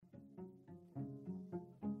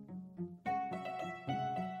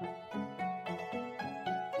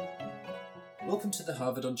Welcome to the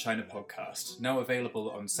Harvard on China podcast, now available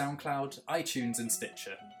on SoundCloud, iTunes and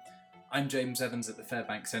Stitcher. I'm James Evans at the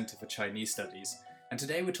Fairbank Center for Chinese Studies, and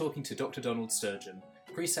today we're talking to Dr. Donald Sturgeon,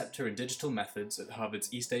 preceptor in digital methods at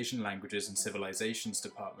Harvard's East Asian Languages and Civilizations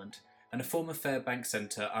Department, and a former Fairbank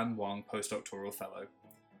Center An Wang postdoctoral fellow.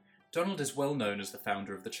 Donald is well known as the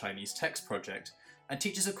founder of the Chinese Text Project and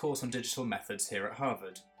teaches a course on digital methods here at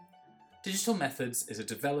Harvard. Digital methods is a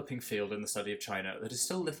developing field in the study of China that is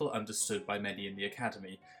still little understood by many in the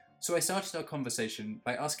academy, so I started our conversation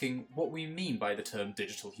by asking what we mean by the term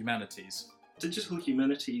digital humanities. Digital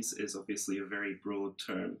humanities is obviously a very broad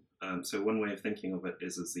term. So one way of thinking of it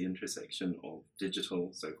is as the intersection of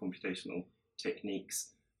digital, so computational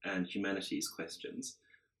techniques, and humanities questions.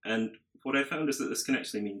 And what I found is that this can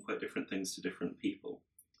actually mean quite different things to different people.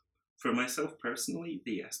 For myself personally,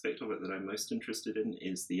 the aspect of it that I'm most interested in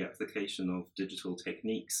is the application of digital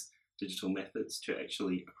techniques, digital methods to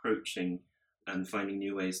actually approaching and finding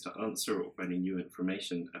new ways to answer or finding new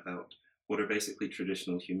information about what are basically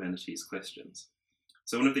traditional humanities questions.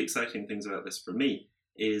 So one of the exciting things about this for me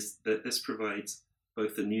is that this provides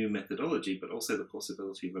both a new methodology, but also the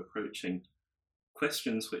possibility of approaching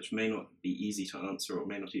questions which may not be easy to answer or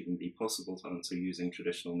may not even be possible to answer using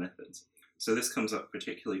traditional methods. So this comes up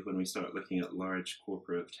particularly when we start looking at large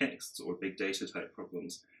corpora of texts or big data type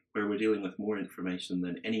problems, where we're dealing with more information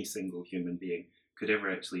than any single human being could ever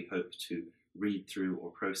actually hope to read through or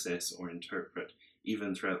process or interpret,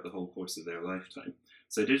 even throughout the whole course of their lifetime.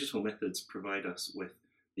 So digital methods provide us with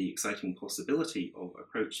the exciting possibility of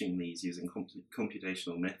approaching these using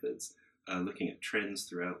computational methods, looking at trends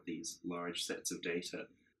throughout these large sets of data.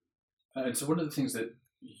 And so one of the things that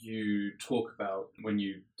you talk about when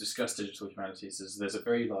you discuss digital humanities is there's a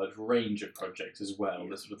very large range of projects as well.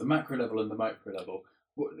 There's sort of the macro level and the micro level.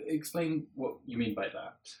 Explain what you mean by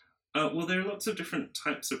that. Well, there are lots of different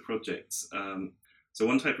types of projects. So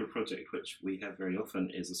one type of project which we have very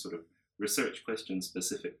often is a sort of research question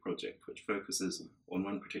specific project which focuses on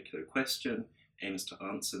one particular question, aims to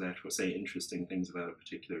answer that or say interesting things about a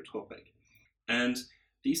particular topic. And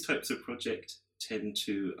these types of projects tend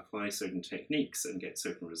to apply certain techniques and get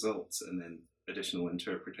certain results, and then additional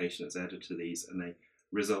interpretation is added to these, and they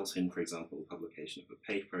result in, for example, the publication of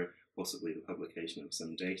a paper, possibly the publication of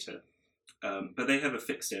some data. But they have a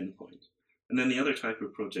fixed endpoint. And then the other type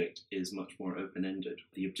of project is much more open-ended.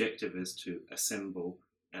 The objective is to assemble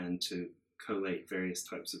and to collate various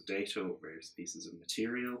types of data or various pieces of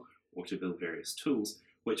material, or to build various tools,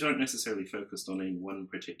 which aren't necessarily focused on any one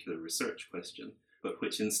particular research question, but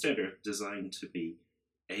which instead are designed to be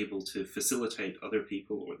able to facilitate other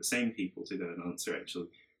people or the same people to go and answer actually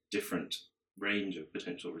different range of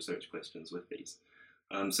potential research questions with these.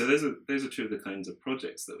 So those are two of the kinds of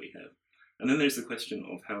projects that we have. And then there's the question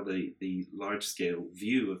of how the large-scale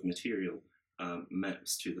view of material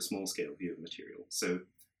maps to the small-scale view of material. So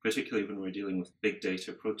particularly when we're dealing with big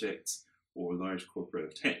data projects or large corpora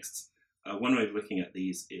of texts, one way of looking at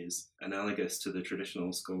these is analogous to the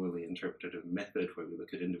traditional scholarly interpretative method where we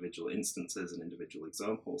look at individual instances and individual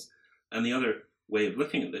examples. And the other way of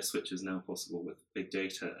looking at this, which is now possible with big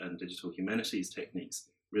data and digital humanities techniques,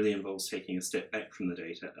 really involves taking a step back from the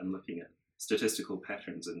data and looking at statistical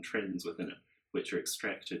patterns and trends within it, which are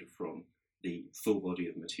extracted from the full body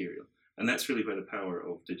of material. And that's really where the power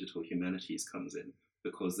of digital humanities comes in,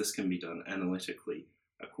 because this can be done analytically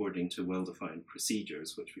according to well-defined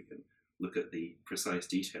procedures, which we can look at the precise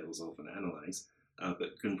details of and analyze,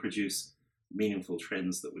 but can produce meaningful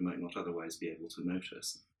trends that we might not otherwise be able to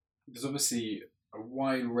notice. There's obviously a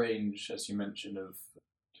wide range, as you mentioned, of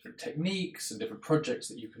different techniques and different projects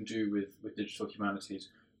that you can do with digital humanities,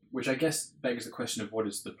 which I guess begs the question of what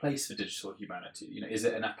is the place for digital humanity? You know, is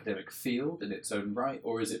it an academic field in its own right,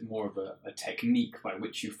 or is it more of a technique by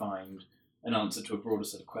which you find an answer to a broader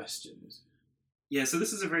set of questions? Yeah, so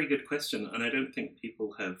this is a very good question, and I don't think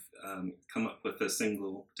people have come up with a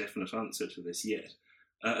single definite answer to this yet.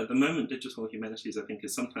 At the moment, digital humanities, I think,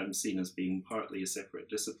 is sometimes seen as being partly a separate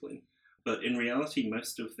discipline, but in reality,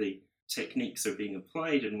 most of the techniques are being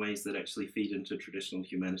applied in ways that actually feed into traditional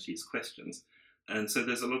humanities questions. And so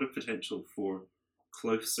there's a lot of potential for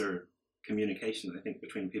closer communication, I think,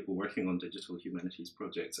 between people working on digital humanities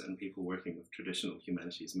projects and people working with traditional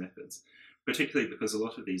humanities methods, particularly because a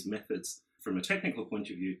lot of these methods, from a technical point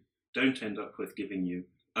of view, don't end up with giving you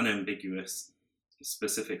unambiguous,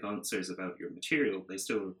 specific answers about your material. They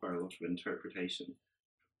still require a lot of interpretation.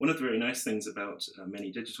 One of the very nice things about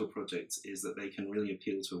many digital projects is that they can really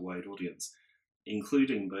appeal to a wide audience,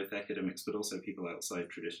 including both academics but also people outside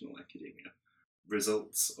traditional academia.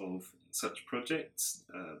 Results of such projects,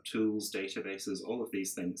 tools, databases, all of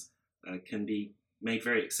these things can be made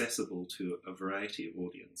very accessible to a variety of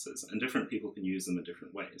audiences, and different people can use them in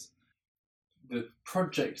different ways. The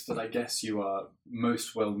project that I guess you are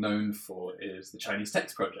most well known for is the Chinese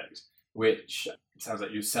Text Project, which it sounds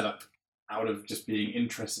like you set up out of just being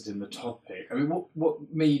interested in the topic. I mean, what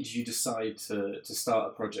made you decide to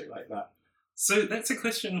start a project like that? So that's a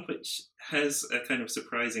question which has a kind of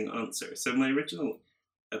surprising answer. So my original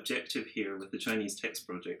objective here with the Chinese Text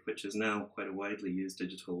Project, which is now quite a widely used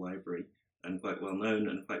digital library and quite well known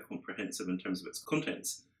and quite comprehensive in terms of its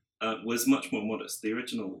contents, was much more modest. The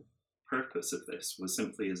original purpose of this was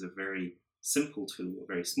simply as a very simple tool, a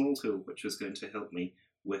very small tool, which was going to help me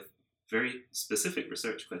with very specific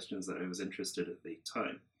research questions that I was interested in at the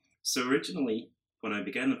time. So originally, when I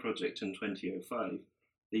began the project in 2005,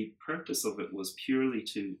 the purpose of it was purely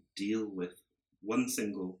to deal with one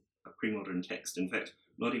single pre-modern text. In fact,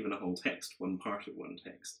 not even a whole text, one part of one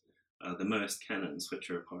text. The Maoist canons, which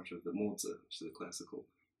are a part of the Mozi, which is a classical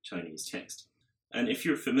Chinese text. And if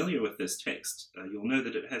you're familiar with this text, you'll know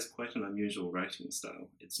that it has quite an unusual writing style.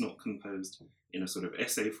 It's not composed in a sort of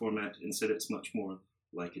essay format. Instead, it's much more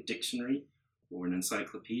like a dictionary or an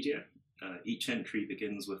encyclopedia. Each entry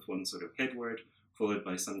begins with one sort of head word, followed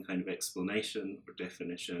by some kind of explanation or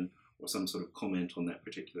definition or some sort of comment on that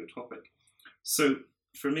particular topic. So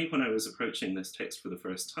for me, when I was approaching this text for the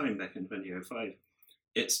first time back in 2005,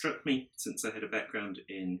 it struck me, since I had a background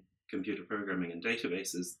in computer programming and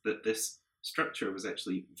databases, that this structure was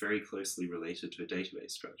actually very closely related to a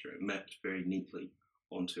database structure. It mapped very neatly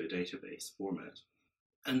onto a database format.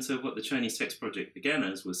 And so what the Chinese Text Project began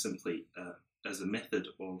as was simply as a method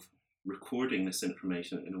of recording this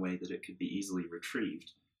information in a way that it could be easily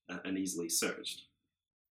retrieved and easily searched.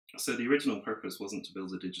 So the original purpose wasn't to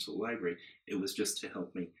build a digital library, it was just to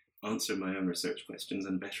help me answer my own research questions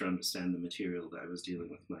and better understand the material that I was dealing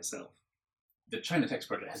with myself. The China Text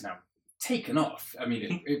Project has now taken off. I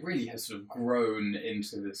mean, it really has sort of grown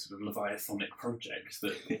into this sort of leviathanic project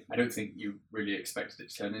that I don't think you really expected it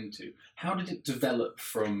to turn into. How did it develop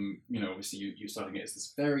from, obviously you starting it as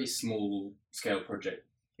this very small scale project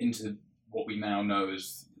into what we now know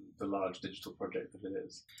as the large digital project that it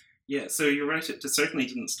is? Yeah, so you're right, it certainly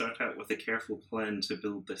didn't start out with a careful plan to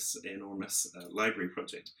build this enormous library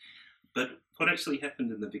project. But what actually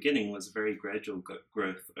happened in the beginning was very gradual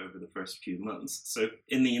growth over the first few months. So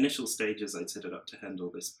in the initial stages, I'd set it up to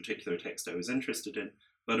handle this particular text I was interested in.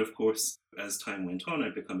 But of course, as time went on,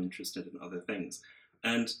 I'd become interested in other things.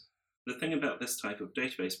 And the thing about this type of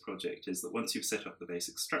database project is that once you've set up the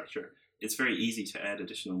basic structure, it's very easy to add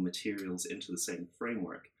additional materials into the same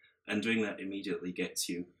framework. And doing that immediately gets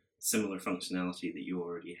you similar functionality that you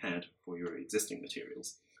already had for your existing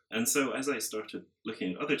materials. And so as I started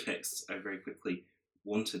looking at other texts, I very quickly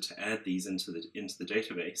wanted to add these into the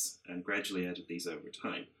database and gradually added these over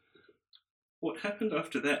time. What happened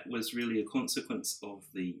after that was really a consequence of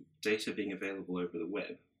the data being available over the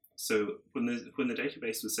web. So when the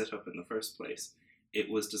database was set up in the first place,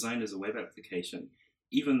 it was designed as a web application,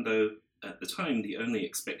 even though at the time the only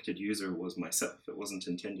expected user was myself. It wasn't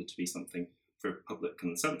intended to be something for public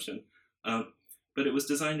consumption. But it was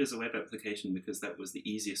designed as a web application because that was the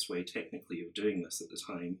easiest way technically of doing this at the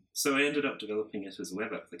time. So I ended up developing it as a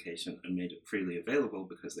web application and made it freely available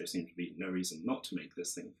because there seemed to be no reason not to make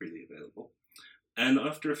this thing freely available. And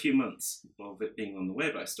after a few months of it being on the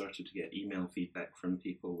web, I started to get email feedback from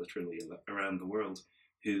people literally around the world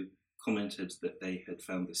who commented that they had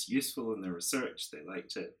found this useful in their research, they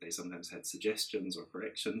liked it, they sometimes had suggestions or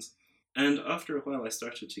corrections. And after a while, I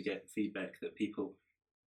started to get feedback that people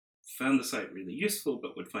found the site really useful,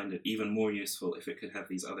 but would find it even more useful if it could have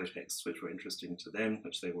these other texts which were interesting to them,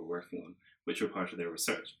 which they were working on, which were part of their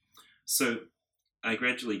research. So I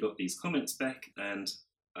gradually got these comments back, and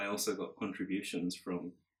I also got contributions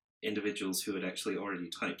from individuals who had actually already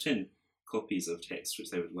typed in copies of text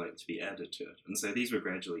which they would like to be added to it. And so these were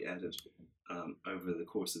gradually added over the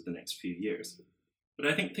course of the next few years. But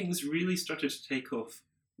I think things really started to take off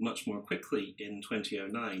much more quickly in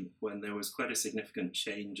 2009 when there was quite a significant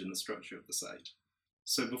change in the structure of the site.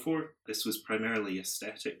 So before, this was primarily a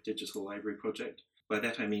static digital library project. By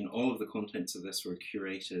that I mean all of the contents of this were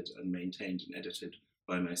curated and maintained and edited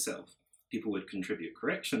by myself. People would contribute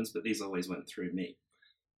corrections, but these always went through me.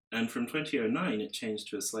 And from 2009 it changed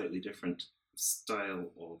to a slightly different style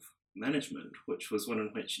of management, which was one in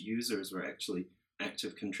which users were actually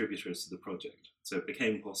active contributors to the project. So it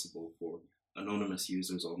became possible for anonymous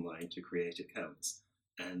users online to create accounts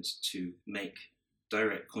and to make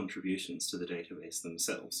direct contributions to the database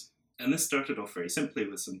themselves. And this started off very simply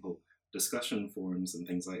with simple discussion forums and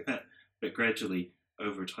things like that, but gradually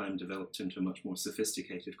over time developed into a much more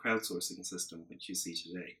sophisticated crowdsourcing system which you see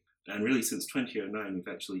today. And really, since 2009, we've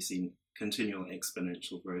actually seen continual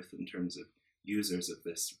exponential growth in terms of users of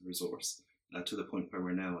this resource, to the point where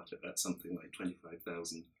we're now at something like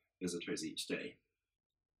 25,000 visitors each day.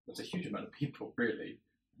 That's a huge amount of people, really.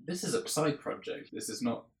 This is a side project. This is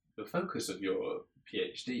not the focus of your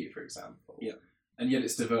PhD, for example. Yeah. And yet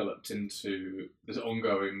it's developed into this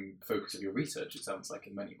ongoing focus of your research, it sounds like,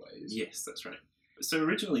 in many ways. Yes, that's right. So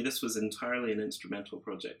originally this was entirely an instrumental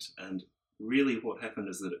project, and really what happened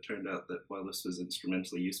is that it turned out that while this was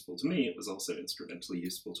instrumentally useful to me, it was also instrumentally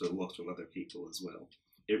useful to a lot of other people as well.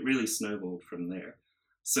 It really snowballed from there.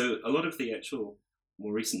 So a lot of the actual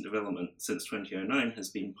more recent development since 2009 has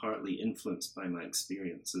been partly influenced by my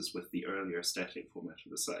experiences with the earlier static format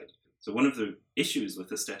of the site. So one of the issues with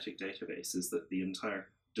the static database is that the entire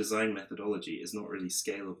design methodology is not really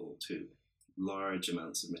scalable to large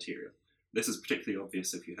amounts of material. This is particularly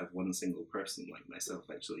obvious if you have one single person, like myself,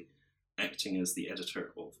 actually acting as the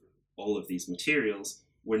editor of all of these materials.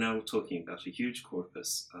 We're now talking about a huge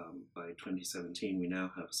corpus. By 2017, we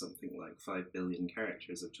now have something like 5 billion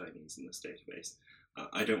characters of Chinese in this database.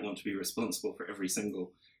 I don't want to be responsible for every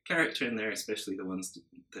single character in there, especially the ones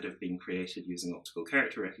that have been created using optical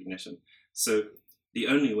character recognition. So the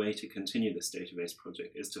only way to continue this database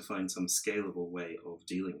project is to find some scalable way of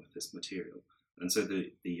dealing with this material. And so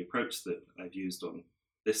the approach that I've used on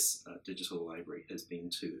this digital library has been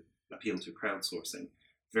to appeal to crowdsourcing,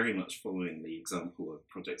 very much following the example of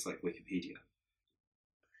projects like Wikipedia.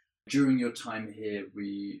 During your time here,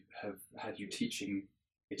 we have had you teaching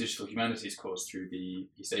a digital humanities course through the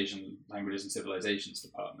East Asian Languages and Civilizations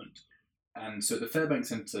Department. And so at the Fairbank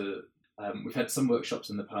Centre, we've had some workshops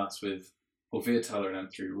in the past with Paul Viertaler and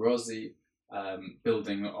Anthony Rossi,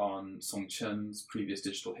 building on Song Chen's previous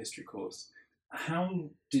digital history course. How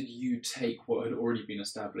did you take what had already been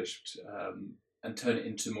established and turn it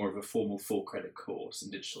into more of a formal full-credit course in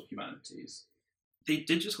digital humanities? The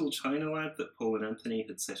Digital China Lab that Paul and Anthony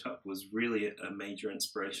had set up was really a major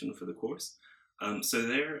inspiration for the course. So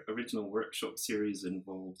their original workshop series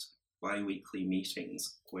involved bi-weekly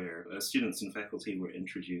meetings where students and faculty were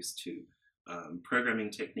introduced to programming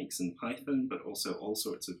techniques in Python, but also all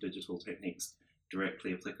sorts of digital techniques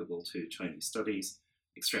directly applicable to Chinese studies,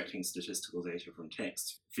 extracting statistical data from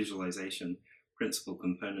text, visualization, principal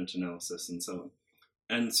component analysis, and so on.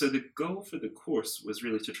 And so the goal for the course was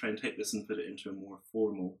really to try and take this and put it into a more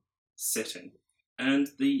formal setting. And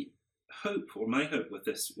the hope, or my hope with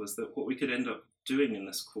this, was that what we could end up doing in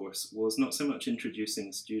this course was not so much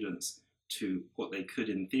introducing students to what they could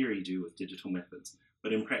in theory do with digital methods,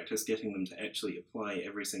 but in practice getting them to actually apply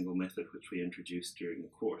every single method which we introduced during the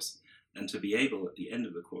course, and to be able at the end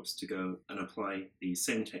of the course to go and apply these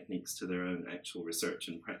same techniques to their own actual research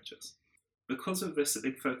and practice. Because of this, a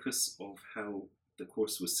big focus of how the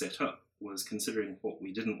course was set up was considering what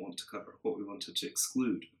we didn't want to cover, what we wanted to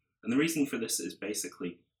exclude. And the reason for this is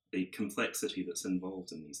basically the complexity that's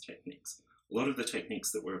involved in these techniques. A lot of the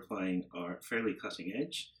techniques that we're applying are fairly cutting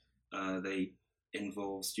edge. They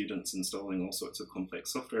involve students installing all sorts of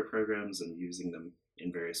complex software programs and using them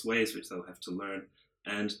in various ways, which they'll have to learn.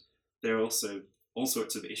 And there are also all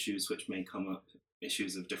sorts of issues which may come up,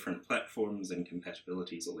 issues of different platforms and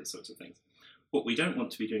compatibilities, all these sorts of things. What we don't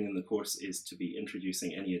want to be doing in the course is to be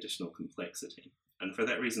introducing any additional complexity. And for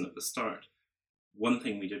that reason, at the start, one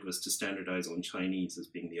thing we did was to standardize on Chinese as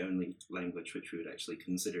being the only language which we would actually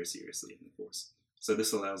consider seriously in the course. So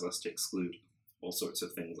this allows us to exclude all sorts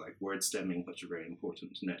of things like word stemming, which are very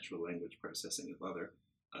important to natural language processing of other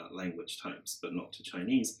language types, but not to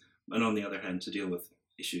Chinese. And on the other hand, to deal with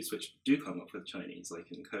issues which do come up with Chinese, like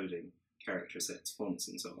encoding, character sets, fonts,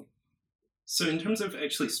 and so on. So in terms of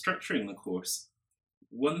actually structuring the course,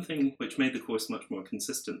 one thing which made the course much more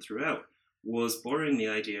consistent throughout was borrowing the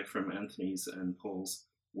idea from Anthony's and Paul's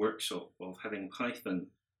workshop of having Python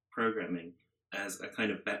programming as a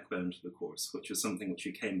kind of backbone to the course, which was something which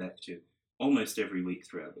we came back to almost every week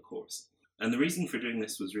throughout the course. And the reason for doing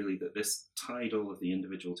this was really that this tied all of the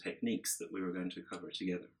individual techniques that we were going to cover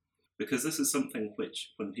together. Because this is something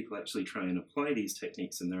which, when people actually try and apply these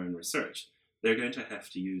techniques in their own research, they're going to have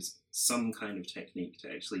to use some kind of technique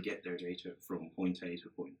to actually get their data from point A to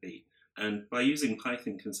point B. And by using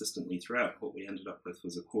Python consistently throughout, what we ended up with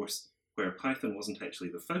was a course where Python wasn't actually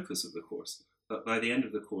the focus of the course, but by the end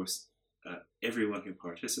of the course, everyone who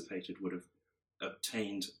participated would have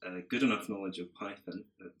obtained a good enough knowledge of Python,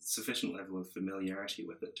 a sufficient level of familiarity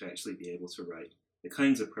with it to actually be able to write the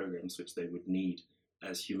kinds of programs which they would need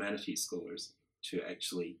as humanities scholars to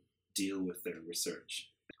actually deal with their research.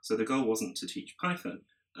 So the goal wasn't to teach Python,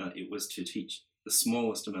 it was to teach the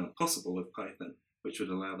smallest amount possible of Python, which would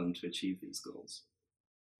allow them to achieve these goals.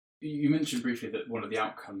 You mentioned briefly that one of the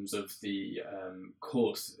outcomes of the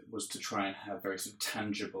course was to try and have very sort of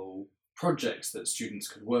tangible projects that students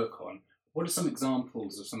could work on. What are some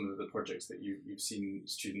examples of some of the projects that you've seen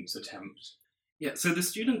students attempt? Yeah, so the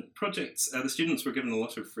student projects, the students were given a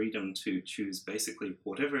lot of freedom to choose basically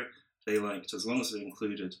whatever they liked, as long as it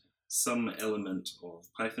included some element of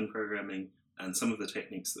Python programming and some of the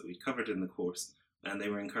techniques that we covered in the course, and they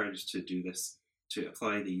were encouraged to do this, to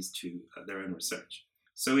apply these to their own research.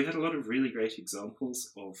 So we had a lot of really great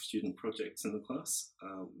examples of student projects in the class.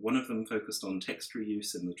 One of them focused on text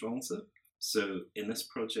reuse in the Zhuangzi. So in this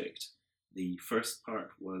project, the first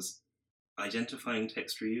part was identifying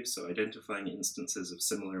text reuse, so identifying instances of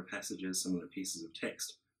similar passages, similar pieces of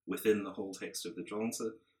text within the whole text of the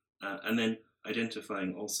Zhuangzi, and then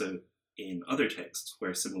identifying also in other texts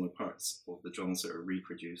where similar parts of the Zhuangzi are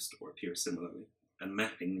reproduced or appear similarly, and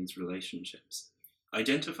mapping these relationships.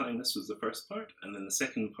 Identifying this was the first part, and then the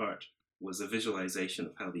second part was a visualization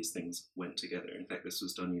of how these things went together. In fact, this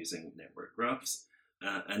was done using network graphs,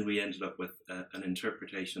 and we ended up with an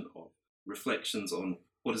interpretation of reflections on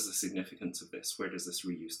what is the significance of this, where does this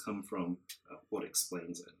reuse come from, what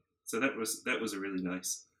explains it. So that was a really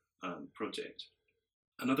nice project.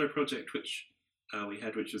 Another project which we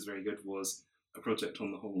had, which was very good, was a project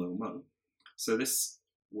on the Hong Lou Meng. So this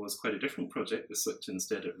was quite a different project. This looked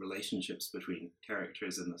instead at relationships between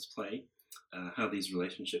characters in this play, how these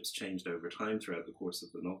relationships changed over time throughout the course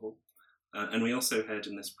of the novel. And we also had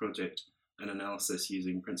in this project an analysis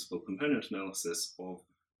using principal component analysis of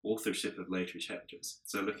authorship of later chapters.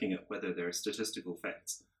 So looking at whether there are statistical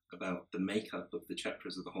facts about the makeup of the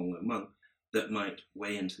chapters of the Hong Lou Meng that might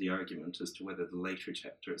weigh into the argument as to whether the later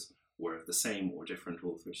chapters were of the same or different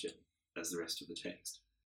authorship as the rest of the text.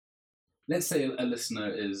 Let's say a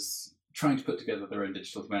listener is trying to put together their own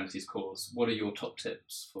digital humanities course. What are your top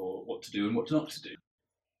tips for what to do and what not to do?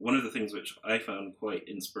 One of the things which I found quite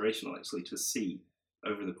inspirational actually to see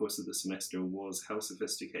over the course of the semester was how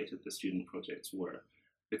sophisticated the student projects were,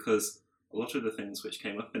 because a lot of the things which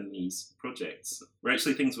came up in these projects were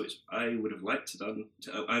actually things which I would have liked to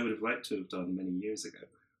have done many years ago.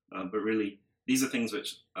 But really, these are things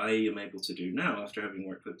which I am able to do now after having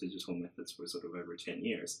worked with digital methods for sort of over 10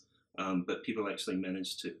 years. But people actually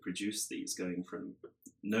managed to produce these, going from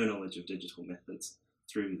no knowledge of digital methods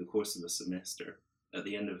through the course of a semester. At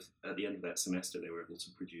the end of that semester, they were able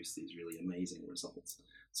to produce these really amazing results.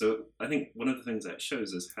 So I think one of the things that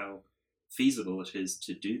shows is how feasible it is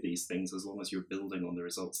to do these things as long as you're building on the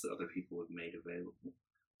results that other people have made available.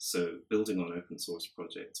 So building on open source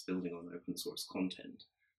projects, building on open source content,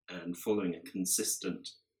 and following a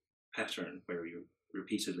consistent pattern where you're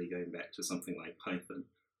repeatedly going back to something like Python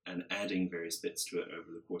and adding various bits to it over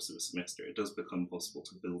the course of a semester, it does become possible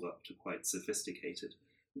to build up to quite sophisticated,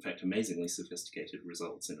 in fact amazingly sophisticated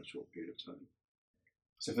results in a short period of time.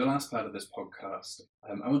 So for the last part of this podcast,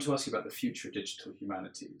 I want to ask you about the future of digital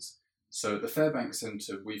humanities. So at the Fairbank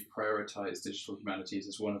Centre, we've prioritised digital humanities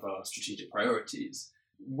as one of our strategic priorities.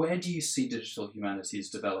 Where do you see digital humanities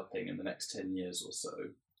developing in the next 10 years or so?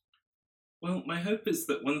 Well, my hope is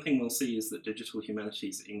that one thing we'll see is that digital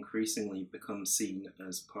humanities increasingly become seen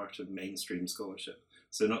as part of mainstream scholarship.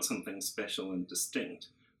 So not something special and distinct,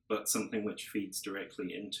 but something which feeds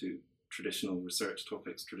directly into traditional research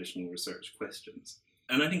topics, traditional research questions.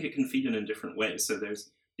 And I think it can feed in different ways. So there's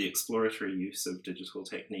the exploratory use of digital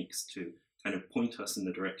techniques to kind of point us in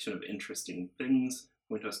the direction of interesting things,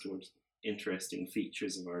 point us towards interesting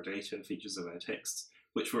features of our data, features of our texts,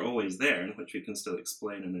 which were always there and which we can still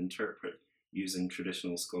explain and interpret using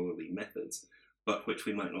traditional scholarly methods, but which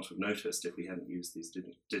we might not have noticed if we hadn't used these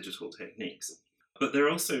digital techniques. But there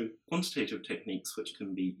are also quantitative techniques which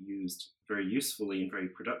can be used very usefully and very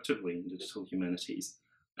productively in digital humanities.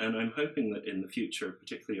 And I'm hoping that in the future,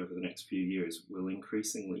 particularly over the next few years, we'll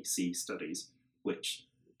increasingly see studies which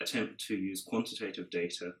attempt to use quantitative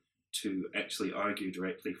data to actually argue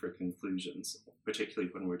directly for conclusions,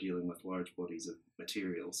 particularly when we're dealing with large bodies of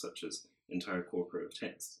material, such as entire corpora of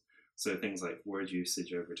text. So things like word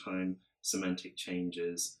usage over time, semantic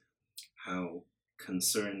changes, how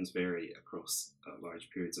concerns vary across large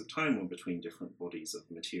periods of time or between different bodies of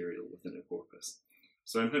material within a corpus.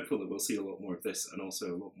 So I'm hopeful that we'll see a lot more of this, and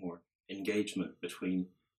also a lot more engagement between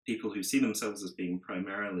people who see themselves as being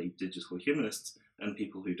primarily digital humanists and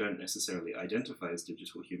people who don't necessarily identify as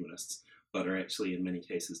digital humanists, but are actually in many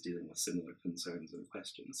cases dealing with similar concerns and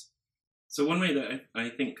questions. So one way that I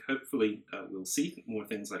think hopefully we'll see more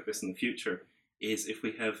things like this in the future is if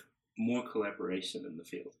we have more collaboration in the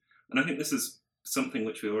field. And I think this is something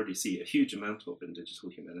which we already see a huge amount of in digital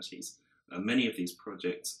humanities. Many of these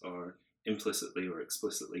projects are implicitly or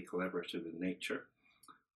explicitly collaborative in nature.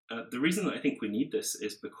 The reason that I think we need this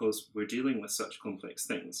is because we're dealing with such complex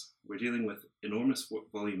things. We're dealing with enormous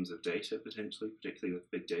volumes of data, potentially, particularly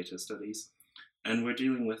with big data studies, and we're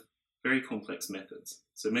dealing with very complex methods.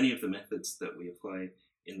 So many of the methods that we apply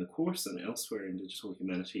in the course and elsewhere in digital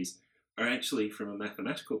humanities are actually, from a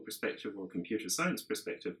mathematical perspective or computer science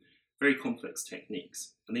perspective, very complex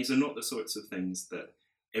techniques. And these are not the sorts of things that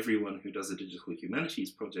everyone who does a digital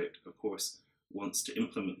humanities project, of course, wants to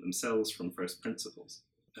implement themselves from first principles.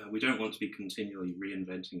 We don't want to be continually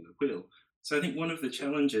reinventing the wheel. So I think one of the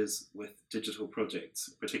challenges with digital projects,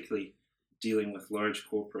 particularly dealing with large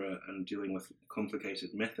corpora and dealing with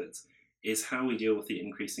complicated methods, is how we deal with the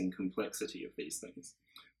increasing complexity of these things.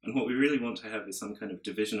 And what we really want to have is some kind of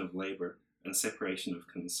division of labor and separation of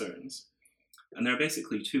concerns. And there are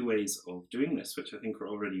basically two ways of doing this, which I think are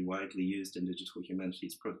already widely used in digital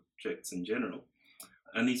humanities projects in general.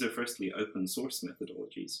 And these are firstly open source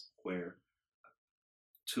methodologies, where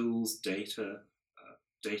tools, data,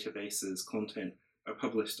 databases, content are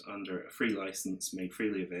published under a free license made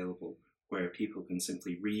freely available, where people can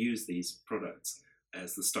simply reuse these products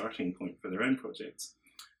as the starting point for their own projects.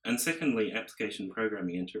 And secondly, application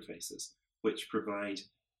programming interfaces, which provide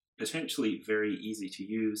potentially very easy to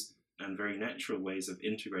use and very natural ways of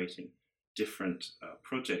integrating different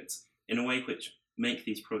projects in a way which make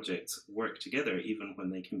these projects work together even when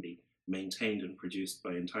they can be maintained and produced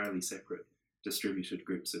by entirely separate distributed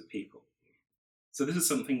groups of people. So this is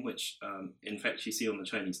something which, in fact, you see on the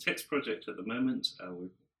Chinese Text Project at the moment. We're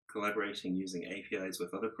collaborating using APIs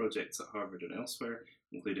with other projects at Harvard and elsewhere,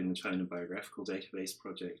 including the China Biographical Database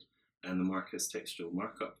Project and the Marcus Textual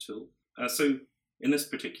Markup Tool. So in this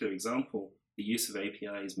particular example, the use of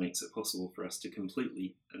APIs makes it possible for us to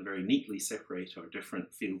completely and very neatly separate our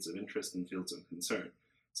different fields of interest and fields of concern.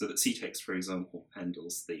 So that CText, for example,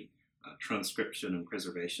 handles the transcription and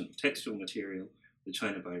preservation of textual material. The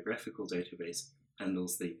China Biographical Database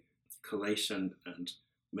handles the collation and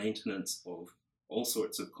maintenance of all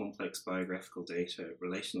sorts of complex biographical data,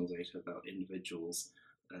 relational data about individuals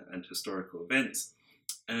and historical events.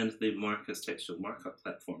 And the Marcus Textual Markup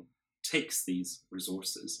Platform takes these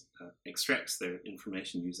resources, extracts their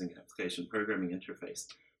information using application programming interface,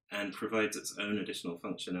 and provides its own additional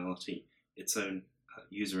functionality, its own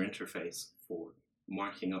user interface for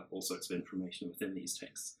marking up all sorts of information within these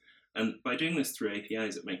texts. And by doing this through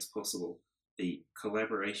APIs, it makes possible the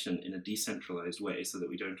collaboration in a decentralized way so that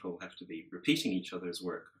we don't all have to be repeating each other's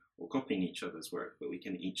work or copying each other's work, but we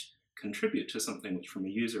can each contribute to something which from a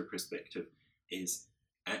user perspective is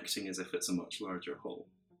acting as if it's a much larger whole.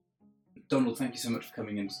 Donald, thank you so much for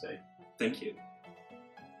coming in today. Thank you.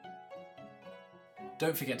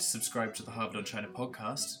 Don't forget to subscribe to the Harvard on China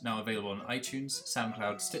podcast, now available on iTunes,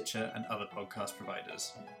 SoundCloud, Stitcher, and other podcast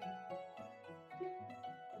providers.